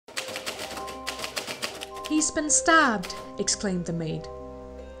He's been stabbed, exclaimed the maid.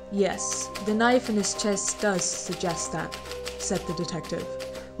 Yes, the knife in his chest does suggest that, said the detective.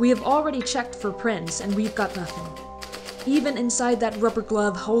 We have already checked for prints and we've got nothing. Even inside that rubber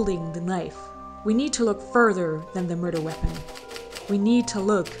glove holding the knife, we need to look further than the murder weapon. We need to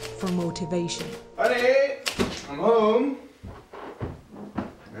look for motivation. Honey, I'm home.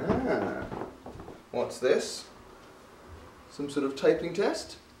 What's this? Some sort of typing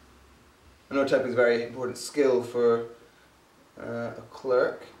test? I know typing is a very important skill for a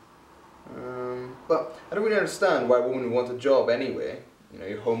clerk. But I don't really understand why a woman would want a job anyway. You know,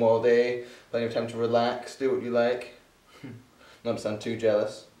 you're home all day, plenty of time to relax, do what you like. Not to sound too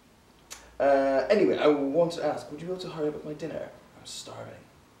jealous. Anyway, I want to ask, would you be able to hurry up with my dinner? I'm starving.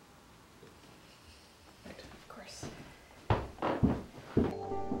 Right. Of course.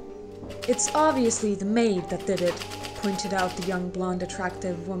 It's obviously the maid that did it, pointed out the young blonde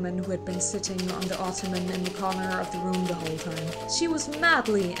attractive woman who had been sitting on the ottoman in the corner of the room the whole time. She was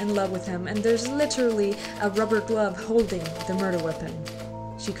madly in love with him, and there's literally a rubber glove holding the murder weapon,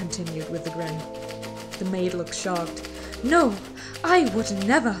 she continued with a grin. The maid looked shocked. No, I would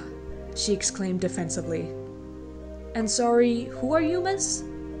never, she exclaimed defensively. And sorry, who are you, miss?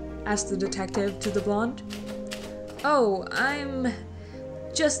 Asked the detective to the blonde. Oh, I'm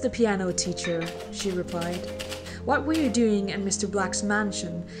just the piano teacher, she replied. What were you doing in Mr. Black's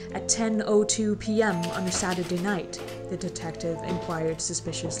mansion at 10:02 p.m. on a Saturday night? The detective inquired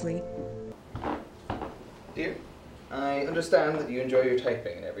suspiciously. Dear, I understand that you enjoy your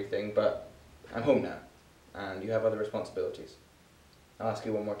typing and everything, but I'm home now, and you have other responsibilities. I'll ask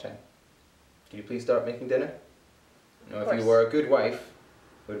you one more time. Could you please start making dinner? You know, if you were a good wife,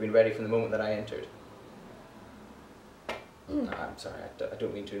 it would have been ready from the moment that I entered. No, I'm sorry, I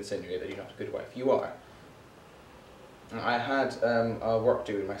don't mean to insinuate that you're not a good wife. You are. I had a work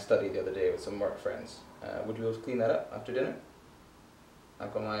due in my study the other day with some work friends. Would you be able to clean that up after dinner?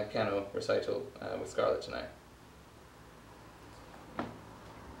 I've got my piano recital with Scarlett tonight.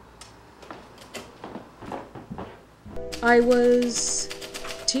 I was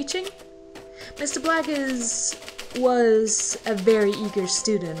teaching? Mr. Black was a very eager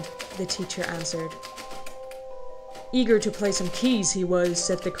student, the teacher answered. Eager to play some keys he was,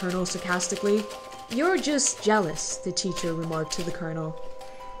 said the colonel sarcastically. You're just jealous, the teacher remarked to the colonel.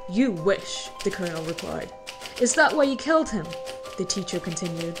 You wish, the colonel replied. Is that why you killed him? The teacher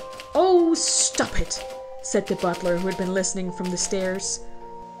continued. Oh, stop it, said the butler who had been listening from the stairs.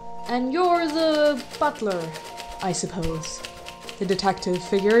 And you're the butler, I suppose, the detective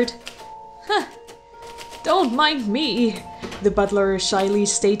figured. Huh, don't mind me, the butler shyly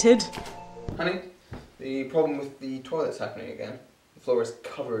stated. Honey, the problem with the toilet's happening again. The floor is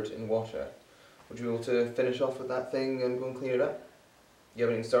covered in water. Would you be able to finish off with that thing and go and clean it up? You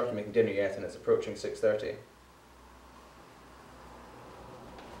haven't even started making dinner yet and it's approaching 6:30.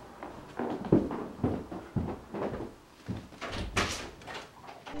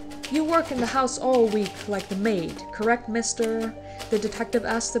 You work in the house all week like the maid, correct, mister? The detective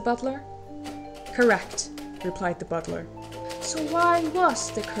asked the butler. Correct, replied the butler. So why was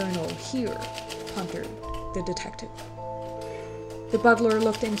the colonel here? Pondered the detective. The butler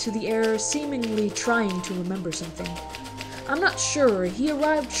looked into the air, seemingly trying to remember something. I'm not sure. He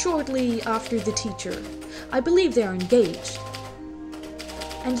arrived shortly after the teacher. I believe they are engaged.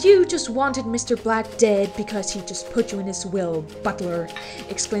 And you just wanted Mr. Black dead because he just put you in his will, butler,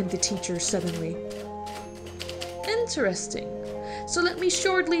 exclaimed the teacher suddenly. Interesting. So let me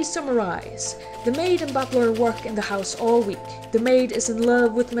shortly summarize. The maid and butler work in the house all week. The maid is in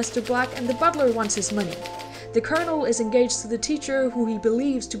love with Mr. Black and the butler wants his money. The colonel is engaged to the teacher who he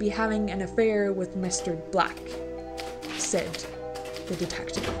believes to be having an affair with Mr. Black, said the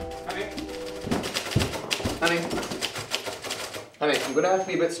detective. Honey, I'm going to have to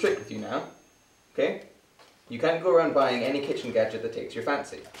be a bit strict with you now, okay? You can't go around buying any kitchen gadget that takes your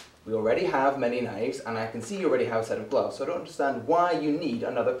fancy. We already have many knives, and I can see you already have a set of gloves, so I don't understand why you need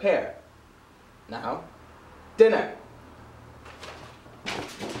another pair. Now, dinner!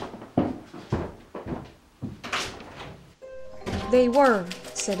 They were,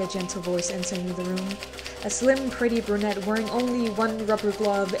 said a gentle voice entering the room. A slim, pretty brunette wearing only one rubber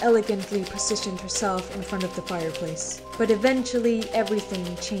glove elegantly positioned herself in front of the fireplace. But eventually, everything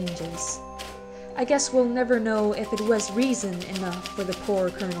changes. I guess we'll never know if it was reason enough for the poor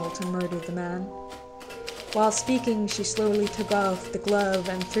colonel to murder the man. While speaking, she slowly took off the glove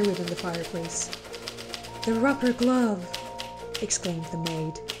and threw it in the fireplace. The rubber glove, exclaimed the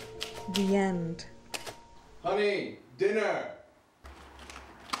maid. The end. Honey, dinner!